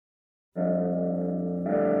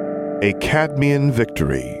A Cadmean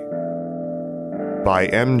Victory by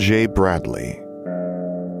M.J. Bradley.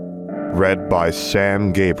 Read by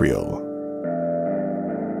Sam Gabriel.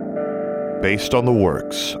 Based on the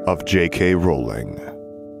works of J.K. Rowling.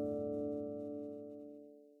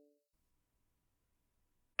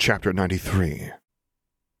 Chapter 93.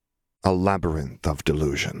 A Labyrinth of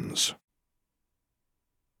Delusions.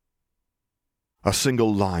 A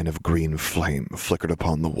single line of green flame flickered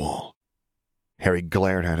upon the wall. Harry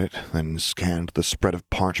glared at it, then scanned the spread of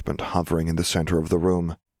parchment hovering in the center of the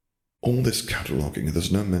room. All this cataloguing, and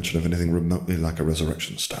there's no mention of anything remotely like a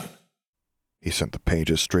resurrection stone. He sent the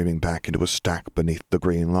pages streaming back into a stack beneath the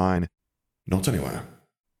green line. Not anywhere.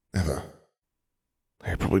 Ever.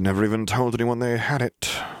 They probably never even told anyone they had it.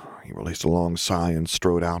 He released a long sigh and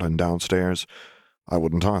strode out and downstairs. I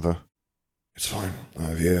wouldn't either. It's fine. I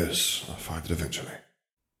have years. I'll find it eventually.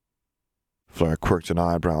 Fleur quirked an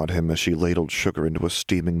eyebrow at him as she ladled sugar into a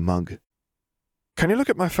steaming mug. "Can you look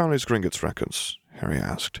at my family's Gringotts records?" Harry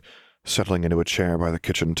asked, settling into a chair by the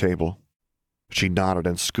kitchen table. She nodded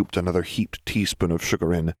and scooped another heaped teaspoon of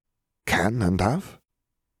sugar in. "Can and have?"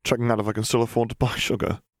 "Checking out if I can still afford to buy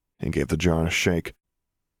sugar." He gave the jar a shake.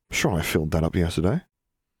 "Sure, I filled that up yesterday."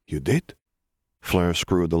 "You did?" Fleur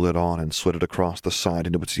screwed the lid on and slid it across the side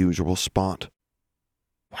into its usual spot.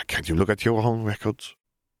 "Why can't you look at your own records?"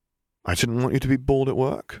 "I didn't want you to be bored at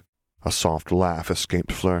work." A soft laugh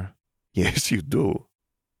escaped Fleur. "Yes, you do."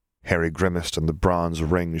 Harry grimaced, and the bronze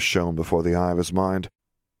ring shone before the eye of his mind.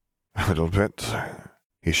 "A little bit."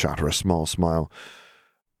 He shot her a small smile.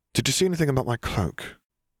 "Did you see anything about my cloak?"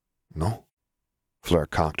 "No." Fleur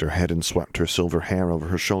cocked her head and swept her silver hair over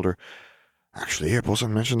her shoulder. "Actually, it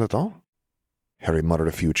wasn't mentioned at all." Harry muttered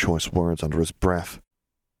a few choice words under his breath.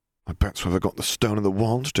 "I bet whoever got the stone in the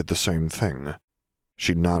walls did the same thing."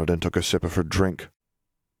 She nodded and took a sip of her drink.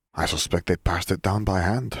 "I suspect they passed it down by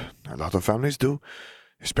hand. A lot of families do,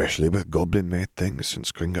 especially with goblin-made things,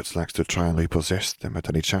 since Gringotts likes to try and repossess them at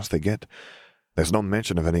any chance they get. There's no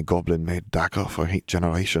mention of any goblin-made dagger for 8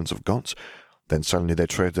 generations of gods. Then suddenly they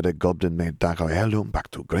traded a goblin-made dagger heirloom back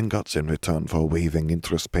to Gringotts in return for waiving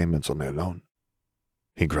interest payments on their loan."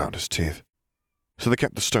 He ground his teeth. "So they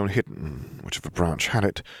kept the stone hidden, whichever branch had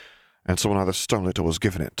it, and someone either stole it or was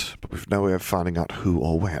given it, but we've no way of finding out who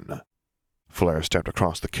or when." Fleur stepped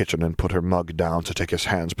across the kitchen and put her mug down to take his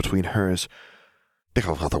hands between hers. "There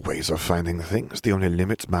are other ways of finding things. The only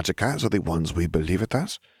limits magic has are the ones we believe it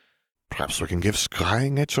has. Perhaps we can give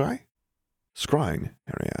scrying a try?" "Scrying?"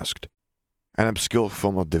 Harry asked. "An obscure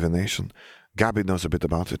form of divination. Gabby knows a bit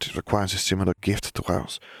about it. It requires a similar gift to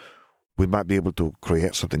ours. We might be able to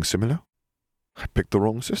create something similar." "I picked the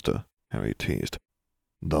wrong sister," Harry teased.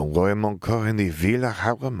 "Don't worry, mon coeur, in the Villa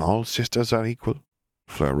harem, all sisters are equal."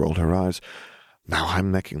 Fleur rolled her eyes. "Now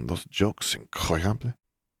I'm making those jokes incroyable."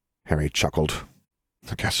 Harry chuckled.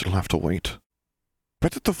 "I guess it'll have to wait.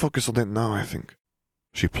 Better to focus on it now, I think."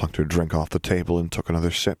 She plucked her drink off the table and took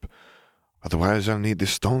another sip. "Otherwise I'll need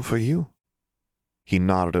this stone for you." He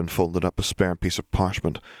nodded and folded up a spare piece of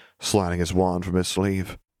parchment, sliding his wand from his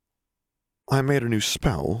sleeve. "I made a new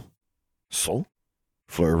spell." "So?"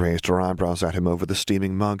 Fleur raised her eyebrows at him over the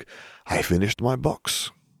steaming mug. "I finished my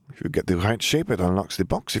box. If you get the right shape, it unlocks the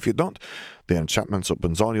box. If you don't, the enchantment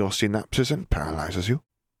opens all your synapses and paralyzes you."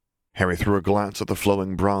 Harry threw a glance at the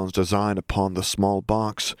flowing bronze design upon the small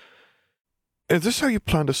box. "Is this how you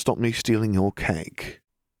plan to stop me stealing your cake?"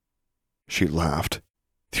 She laughed.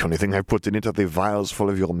 "The only thing I put in it are the vials full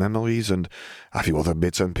of your memories and a few other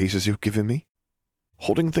bits and pieces you've given me.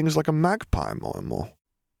 Holding things like a magpie, more and more."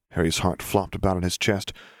 Harry's heart flopped about in his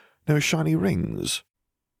chest. "No shiny rings?"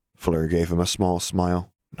 Fleur gave him a small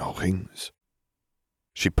smile. "No rings."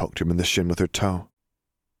 She poked him in the shin with her toe.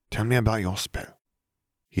 "Tell me about your spell."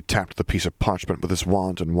 He tapped the piece of parchment with his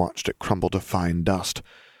wand and watched it crumble to fine dust.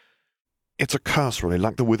 "It's a curse, really,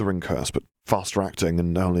 like the Withering Curse, but faster-acting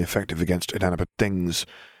and only effective against inanimate things."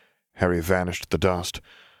 Harry vanished the dust.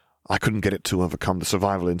 "I couldn't get it to overcome the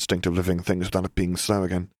survival instinct of living things without it being slow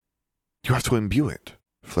again." "You have to imbue it?"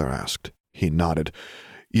 Fleur asked. He nodded.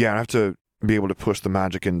 "Yeah, I have to be able to push the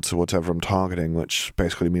magic into whatever I'm targeting, which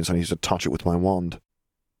basically means I need to touch it with my wand."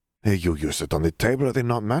 "You used it on the table at the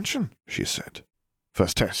Knot Mansion," she said.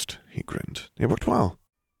 "First test," he grinned. "It worked well."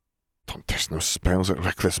 "Don't test no spells at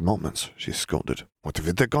reckless moments," she scolded. "What if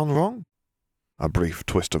it had gone wrong?" A brief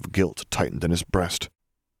twist of guilt tightened in his breast. "It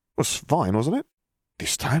was fine, wasn't it?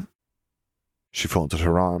 This time?" She folded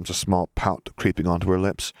her arms, a small pout creeping onto her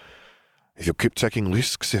lips. "If you keep taking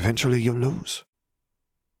risks, eventually you'll lose."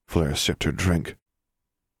 Fleur sipped her drink.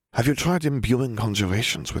 "Have you tried imbuing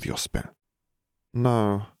conjurations with your spell?"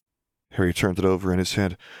 "No." Harry turned it over in his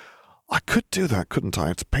head. I could do that, couldn't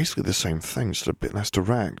I? It's basically the same thing, just a bit less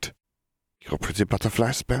direct. Your pretty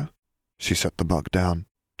butterfly spell? She set the bug down.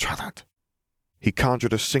 Try that. He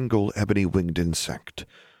conjured a single ebony-winged insect,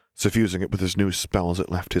 suffusing it with his new spell as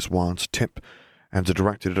it left his wand's tip, and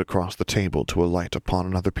directed it across the table to alight upon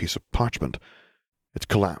another piece of parchment. It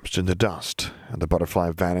collapsed into dust, and the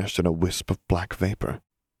butterfly vanished in a wisp of black vapor.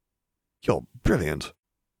 You're brilliant.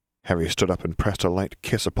 Harry stood up and pressed a light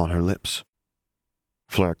kiss upon her lips.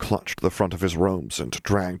 Fleur clutched the front of his robes and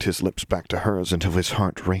dragged his lips back to hers until his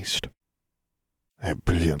heart raced. A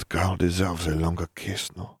brilliant girl deserves a longer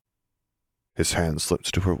kiss, no? His hand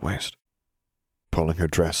slipped to her waist, pulling her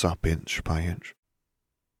dress up inch by inch.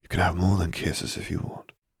 You can have more than kisses if you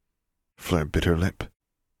want. Fleur bit her lip.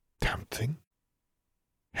 Tempting.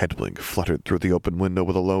 Hedwig fluttered through the open window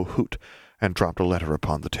with a low hoot and dropped a letter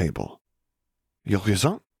upon the table. Your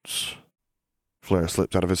results? Fleur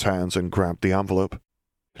slipped out of his hands and grabbed the envelope.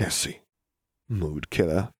 Let's see. Mood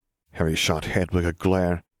killer. Harry shot Hedwig a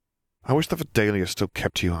glare. I wish the Fidelia still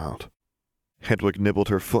kept you out. Hedwig nibbled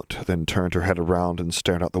her foot, then turned her head around and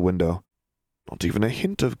stared out the window. Not even a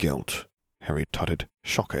hint of guilt, Harry tutted.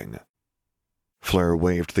 Shocking. Fleur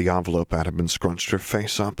waved the envelope at him and scrunched her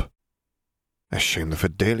face up. A shame the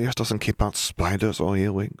Fidelia doesn't keep out spiders or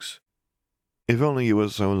earwigs. If only you were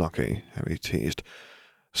so lucky, Harry teased.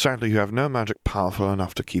 Sadly, you have no magic powerful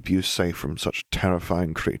enough to keep you safe from such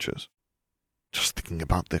terrifying creatures. Just thinking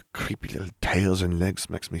about their creepy little tails and legs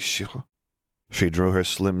makes me shiver. She drew her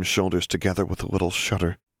slim shoulders together with a little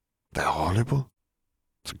shudder. They're horrible.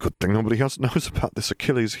 It's a good thing nobody else knows about this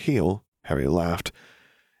Achilles heel, Harry laughed.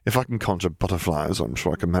 If I can conjure butterflies, I'm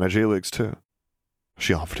sure I can manage earwigs too.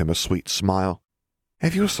 She offered him a sweet smile.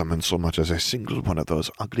 If you summon so much as a single one of those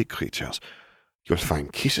ugly creatures, you'll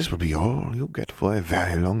find kisses will be all you'll get for a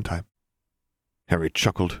very long time. Harry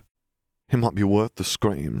chuckled. It might be worth the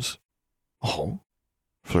screams. Oh?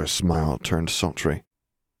 Fleur's smile turned sultry.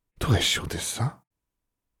 Tu es sûr de ça?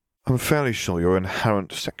 I'm fairly sure your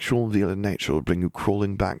inherent sexual nature will bring you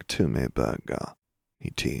crawling back to me, Burger, he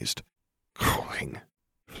teased. Crawling?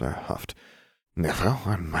 Fleur huffed. Never.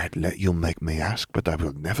 I might let you make me ask, but I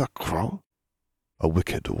will never crawl. A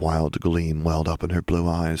wicked, wild gleam welled up in her blue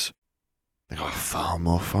eyes. There are far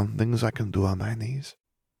more fun things I can do on my knees.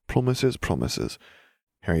 Promises, promises.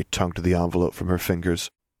 Harry tugged the envelope from her fingers.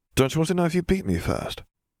 Don't you want to know if you beat me first?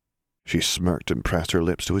 She smirked and pressed her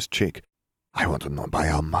lips to his cheek. I want to know by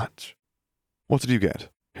how much. What did you get?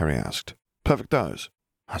 Harry asked. Perfect dose.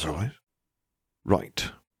 As always.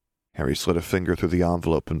 Right. Harry slid a finger through the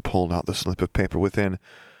envelope and pulled out the slip of paper within.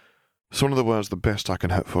 It's one of the words the best I can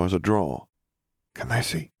hope for is a draw. Can I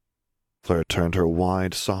see? Fleur turned her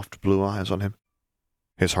wide, soft blue eyes on him.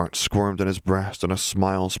 His heart squirmed in his breast and a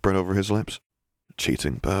smile spread over his lips.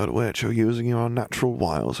 Cheating bird witch, you're using your unnatural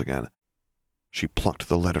wiles again. She plucked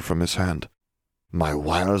the letter from his hand. My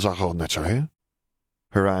wiles are all natural.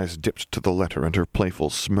 Her eyes dipped to the letter and her playful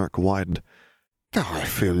smirk widened. There are a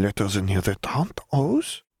few letters in here that aren't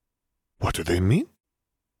O's. What do they mean?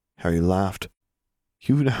 Harry laughed.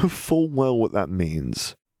 You know full well what that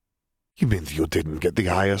means. You mean you didn't get the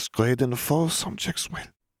highest grade in the 4 subjects? Well,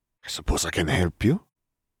 I suppose I can help you.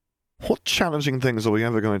 What challenging things are we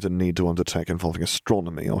ever going to need to undertake involving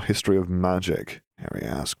astronomy or history of magic? Harry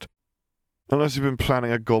asked. Unless you've been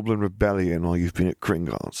planning a goblin rebellion while you've been at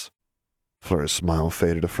Gringotts. Fleur's smile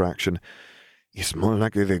faded a fraction. It's more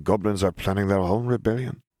likely the goblins are planning their own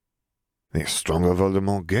rebellion. The stronger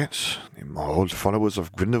Voldemort gets, the more old followers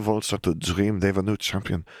of Grindelwald start to dream they have a new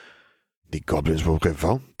champion. The goblins will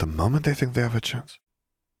revolt the moment they think they have a chance.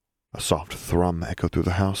 A soft thrum echoed through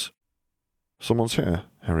the house. Someone's here,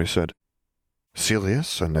 Harry said.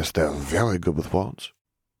 Serious, unless they're very good with wands.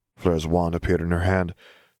 Fleur's wand appeared in her hand.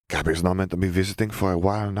 Gabby's not meant to be visiting for a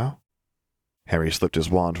while now. Harry slipped his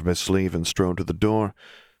wand from his sleeve and strode to the door.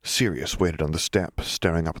 Sirius waited on the step,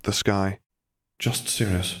 staring up at the sky. Just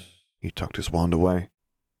Sirius. He tucked his wand away.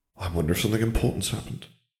 I wonder if something important's happened.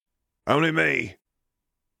 Only me.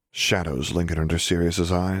 Shadows lingered under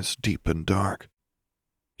Sirius's eyes, deep and dark.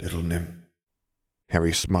 Little Nim.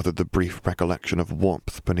 Harry smothered the brief recollection of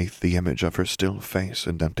warmth beneath the image of her still face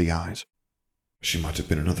and empty eyes. She might have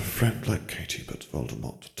been another friend like Katie, but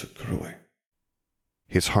Voldemort took her away.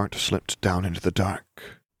 His heart slipped down into the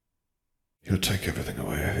dark. He'll take everything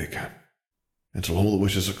away if he can, until all the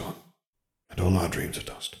wishes are gone, and all our dreams are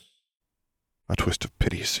dust. A twist of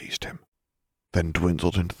pity seized him, then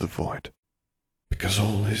dwindled into the void. Because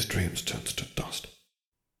all his dreams turned to dust,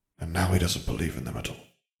 and now he doesn't believe in them at all.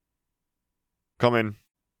 Come in.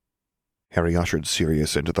 Harry ushered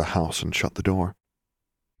Sirius into the house and shut the door.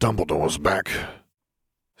 Dumbledore's back.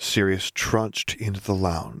 Sirius trudged into the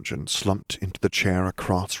lounge and slumped into the chair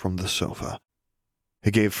across from the sofa. He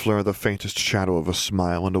gave Fleur the faintest shadow of a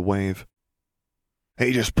smile and a wave.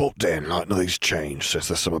 He just popped in like nothing's changed since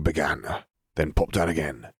the summer began, then popped out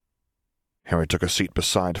again. Harry took a seat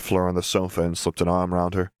beside Fleur on the sofa and slipped an arm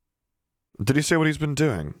round her. Did he say what he's been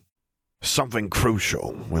doing? Something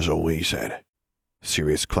crucial, was all he said.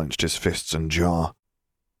 Sirius clenched his fists and jaw.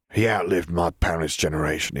 He outlived my parents'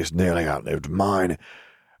 generation, he's nearly outlived mine,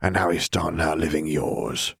 and now he's starting outliving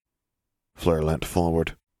yours. Fleur leant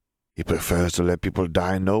forward. He prefers to let people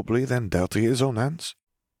die nobly than dirty his own hands.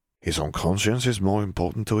 His own conscience is more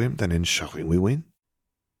important to him than ensuring we win.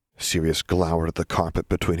 Sirius glowered at the carpet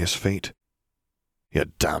between his feet. You're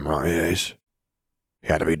damn right he is. He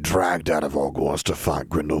had to be dragged out of Hogwarts to fight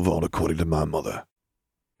Grindelwald, according to my mother.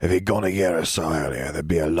 If he'd gone a year or so earlier, there'd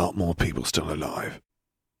be a lot more people still alive.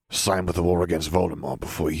 Same with the war against Voldemort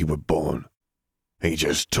before you were born. He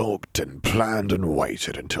just talked and planned and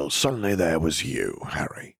waited until suddenly there was you,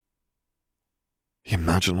 Harry.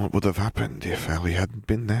 Imagine what would have happened if Harry hadn't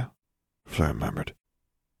been there, Fleur murmured.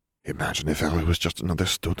 Imagine if Harry was just another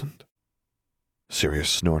student.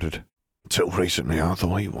 Sirius snorted. Till recently I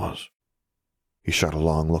thought he was. He shot a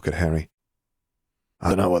long look at Harry. I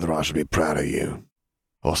don't know whether I should be proud of you,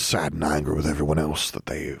 or sad and angry with everyone else that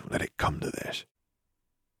they let it come to this.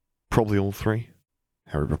 Probably all three,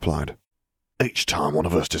 Harry replied. Each time one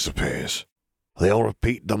of us disappears, they all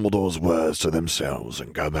repeat Dumbledore's words to themselves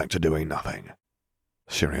and go back to doing nothing.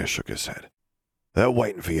 Sirius shook his head. They're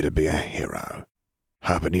waiting for you to be a hero,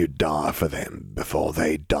 hoping you'd die for them before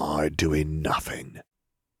they die doing nothing.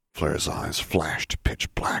 Fleur's eyes flashed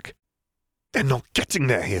pitch black. They're not getting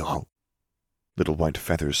their hero. Little white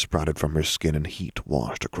feathers sprouted from her skin and heat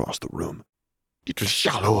washed across the room. Little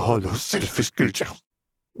shallow, hollow, selfish creatures.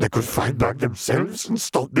 They could fight back themselves and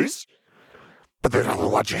stop this. But they'd rather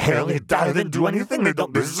watch Harry die than do anything. They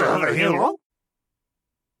don't deserve a hero.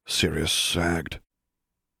 Sirius sagged.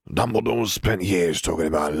 Dumbledore spent years talking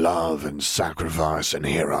about love and sacrifice and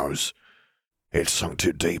heroes. It sunk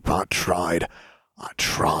too deep. I tried.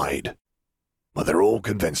 But they're all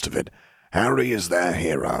convinced of it. Harry is their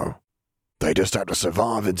hero. They just have to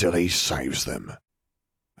survive until he saves them.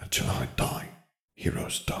 Until I die,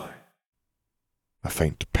 heroes die. A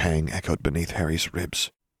faint pang echoed beneath Harry's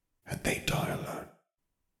ribs. And they die alone.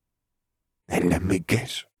 And let me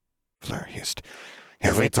guess, Fleur hissed.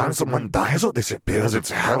 Every time someone dies or disappears,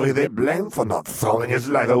 it's Harry they blame for not throwing his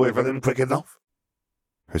life away for them quick enough.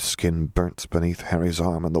 Her skin burnt beneath Harry's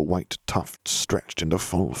arm and the white tuft stretched into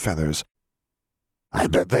full feathers. I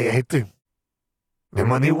bet they hate him. And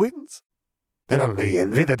when he wins, they'll only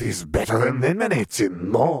envy that he's better than them and hates him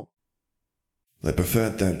more. They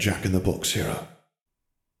preferred their Jack-in-the-Box hero.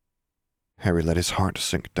 Harry let his heart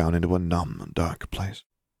sink down into a numb and dark place.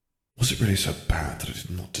 Was it really so bad that I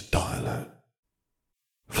didn't want to die alone?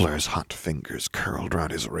 Fleur's hot fingers curled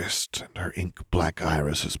round his wrist, and her ink-black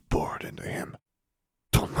irises bored into him.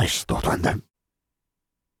 Don't waste thought on them.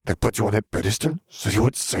 They put you on a pedestal so you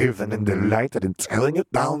would save them and delighted in tearing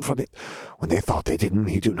it down from it. When they thought they didn't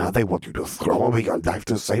need you, now they want you to throw away your life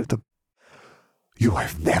to save them. You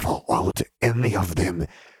have never owed any of them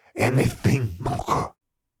anything, Mocker.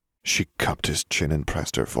 She cupped his chin and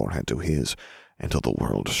pressed her forehead to his until the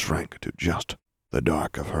world shrank to just the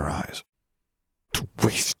dark of her eyes. To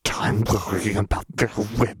waste time worrying about their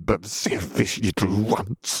web of selfish little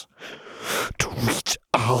wants. To reach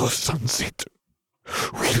our sunset,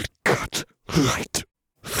 we'll cut right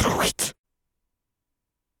through it.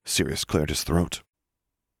 Sirius cleared his throat.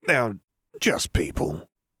 They're just people.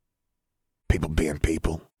 People being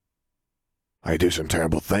people. I do some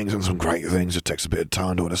terrible things and some great things. It takes a bit of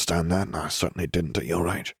time to understand that, and I certainly didn't at your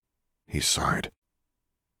age. He sighed.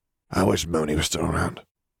 I wish Mooney was still around.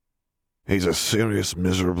 He's a serious,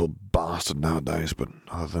 miserable bastard nowadays, but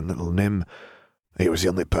other than little Nim, he was the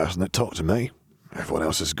only person that talked to me. Everyone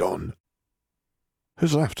else is gone.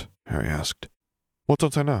 Who's left? Harry asked. What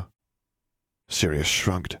don't I know? Sirius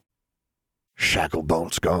shrugged.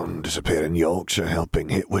 Shacklebolt's gone, disappeared in Yorkshire, helping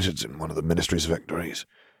hit wizards in one of the Ministry's victories.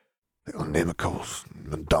 Little Nimicles,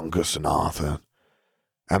 Mundungus and Arthur.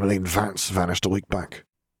 Emmeline Vance vanished a week back.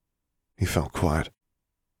 He felt quiet.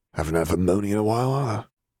 Haven't heard from Mooney in a while, either.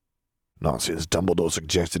 Not since Dumbledore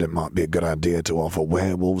suggested it might be a good idea to offer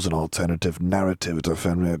werewolves an alternative narrative to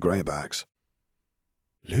Fenrir Greybacks.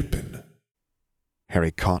 Lupin.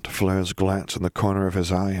 Harry caught Fleur's glance in the corner of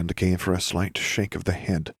his eye and gave her a slight shake of the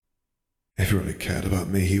head. If he really cared about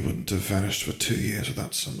me, he wouldn't have vanished for 2 years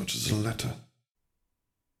without so much as a letter.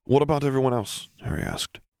 What about everyone else? Harry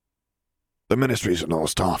asked. The Ministry's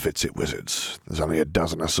lost half its wizards. There's only a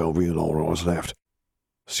dozen or so real Aurors left.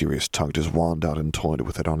 Sirius tugged his wand out and toyed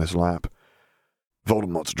with it on his lap.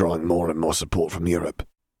 Voldemort's drawing more and more support from Europe.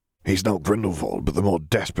 He's no Grindelwald, but the more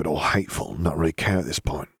desperate or hateful not really care at this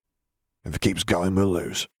point. If it keeps going, we'll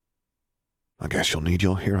lose. I guess you'll need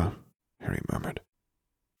your hero, Harry murmured.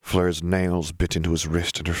 Fleur's nails bit into his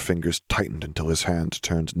wrist and her fingers tightened until his hand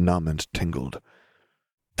turned numb and tingled.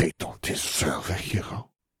 They don't deserve a hero.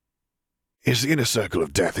 It's the inner circle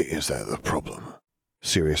of death is that the problem.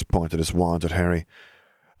 Sirius pointed his wand at Harry.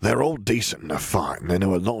 They're all decent enough fight, and they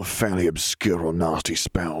know a lot of fairly obscure or nasty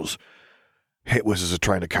spells. Hit wizards are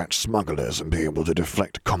trained to catch smugglers and be able to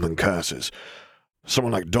deflect common curses.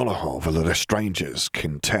 Someone like Dolohov, although they're strangers,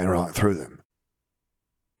 can tear right through them.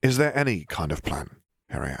 Is there any kind of plan?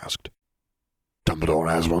 Harry asked. Dumbledore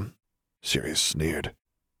has one, Sirius sneered.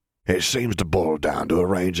 It seems to boil down to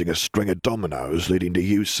arranging a string of dominoes leading to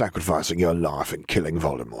you sacrificing your life and killing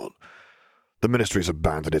Voldemort. The Ministry's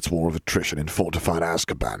abandoned its war of attrition in fortified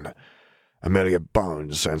Azkaban. Amelia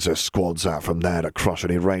Bones sends her squads out from there to crush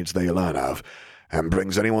any raids they learn of, and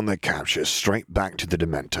brings anyone they capture straight back to the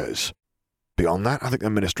Dementors. Beyond that, I think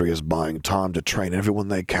the Ministry is buying time to train everyone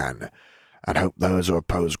they can, and hope those who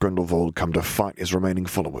oppose Grindelwald come to fight his remaining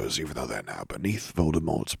followers, even though they're now beneath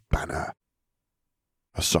Voldemort's banner.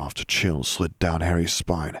 A soft chill slid down Harry's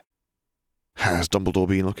spine. Has Dumbledore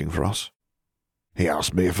been looking for us? He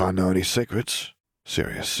asked me if I know any secrets,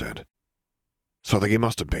 Sirius said. So I think he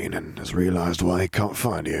must have been, and has realized why he can't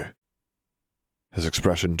find you. His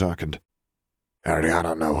expression darkened. Harry, I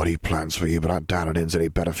don't know what he plans for you, but I doubt it ends any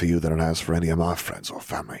better for you than it has for any of my friends or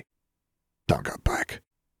family. Don't go back.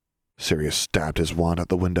 Sirius stabbed his wand out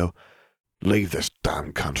the window. Leave this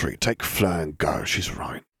damn country. Take Fleur and go. She's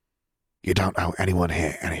right. You don't owe anyone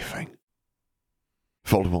here anything.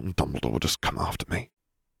 Voldemort and Dumbledore will just come after me.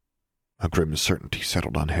 A grim certainty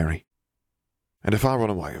settled on Harry. And if I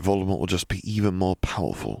run away, Voldemort will just be even more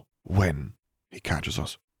powerful when he catches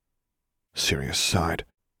us. Sirius sighed.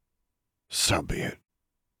 So be it.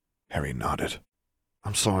 Harry nodded.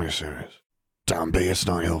 I'm sorry, Sirius. Don't be, it's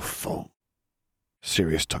not your fault.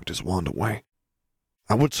 Sirius tucked his wand away.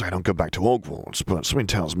 I would say don't go back to Hogwarts, but something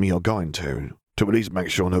tells me you're going to at least make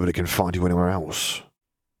sure nobody can find you anywhere else.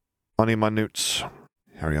 Any minutes?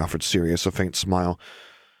 Harry offered Sirius a faint smile.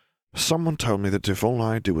 Someone told me that if all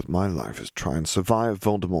I do with my life is try and survive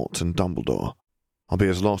Voldemort and Dumbledore, I'll be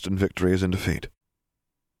as lost in victory as in defeat.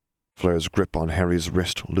 Fleur's grip on Harry's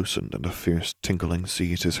wrist loosened and a fierce tinkling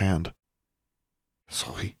seized his hand.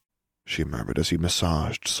 Sorry, she murmured as he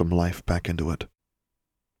massaged some life back into it.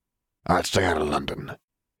 I'd stay out of London.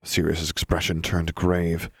 Sirius's expression turned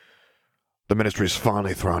grave. The Ministry's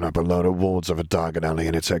finally thrown up a load of wards over Diagon Alley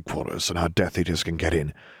in its headquarters, and our Death Eaters can get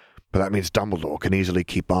in, but that means Dumbledore can easily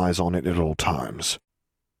keep eyes on it at all times.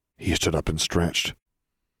 He stood up and stretched.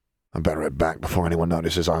 I'd better head back before anyone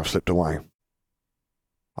notices I've slipped away.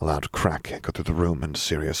 A loud crack echoed through the room, and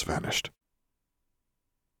Sirius vanished.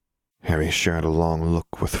 Harry shared a long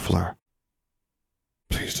look with Fleur.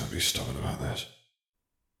 Please don't be stubborn about this.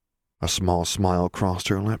 A small smile crossed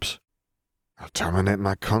her lips. I'll terminate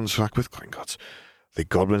my contract with Gringotts. The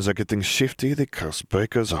goblins are getting shifty, the curse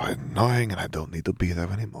breakers are annoying, and I don't need to be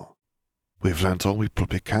there anymore. We've learnt all we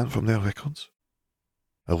probably can from their records.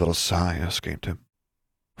 A little sigh escaped him.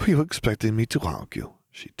 Were you expecting me to argue?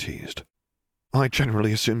 She teased. I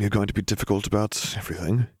generally assume you're going to be difficult about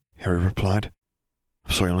everything, Harry replied.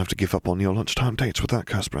 So you'll have to give up on your lunchtime dates with that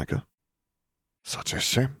cursebreaker. Such a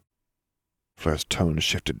shame. Fleur's tone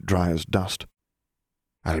shifted dry as dust.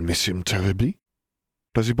 I'll miss him terribly.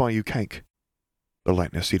 Does he buy you cake? The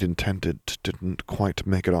lightness he'd intended didn't quite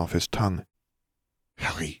make it off his tongue.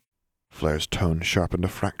 Harry. Fleur's tone sharpened a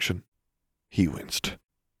fraction. He winced.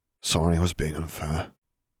 Sorry I was being unfair.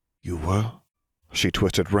 You were? She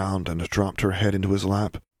twisted round and dropped her head into his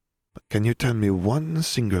lap. But can you tell me one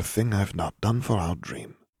single thing I've not done for our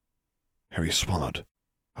dream? Harry swallowed,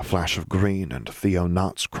 a flash of green and Theo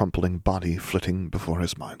Knott's crumpling body flitting before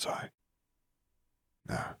his mind's eye.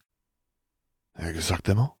 No.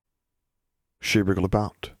 Exactement. She wriggled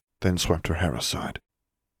about, then swept her hair aside.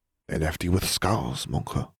 They left you with scars, mon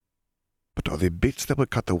coeur. But all the bits that were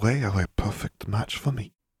cut away are a perfect match for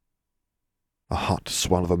me. A hot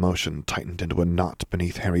swell of emotion tightened into a knot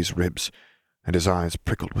beneath Harry's ribs, and his eyes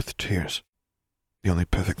prickled with tears. The only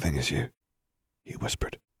perfect thing is you, he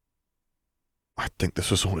whispered. I think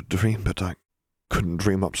this was all a dream, but I couldn't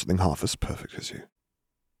dream up something half as perfect as you.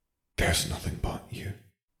 There's nothing but you.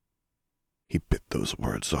 He bit those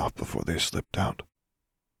words off before they slipped out.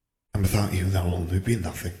 And without you, there'll only be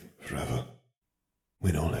nothing forever.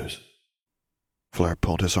 Win or lose. Fleur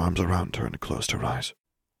pulled his arms around her and closed her eyes.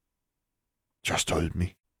 Just hold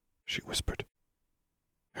me, she whispered.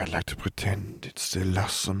 I'd like to pretend it's still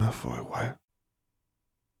last summer for a while.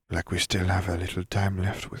 Like we still have a little time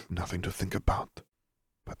left with nothing to think about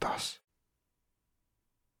but us.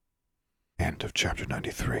 End of chapter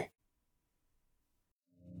 93.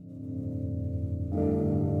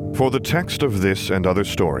 For the text of this and other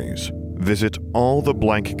stories, visit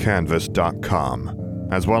alltheblankcanvas.com,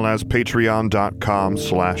 as well as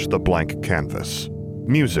patreon.com/theblankcanvas.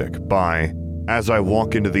 Music by As I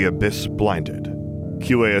Walk Into the Abyss Blinded.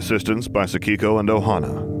 QA assistance by Sakiko and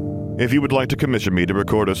Ohana. If you would like to commission me to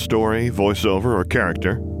record a story, voiceover, or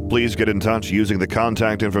character, please get in touch using the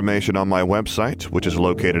contact information on my website, which is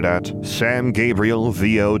located at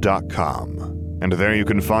samgabrielvo.com. And there you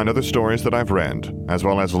can find other stories that I've read, as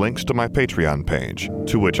well as links to my Patreon page,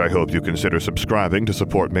 to which I hope you consider subscribing to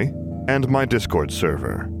support me, and my Discord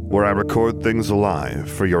server, where I record things live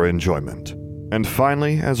for your enjoyment. And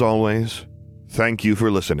finally, as always, thank you for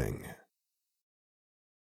listening.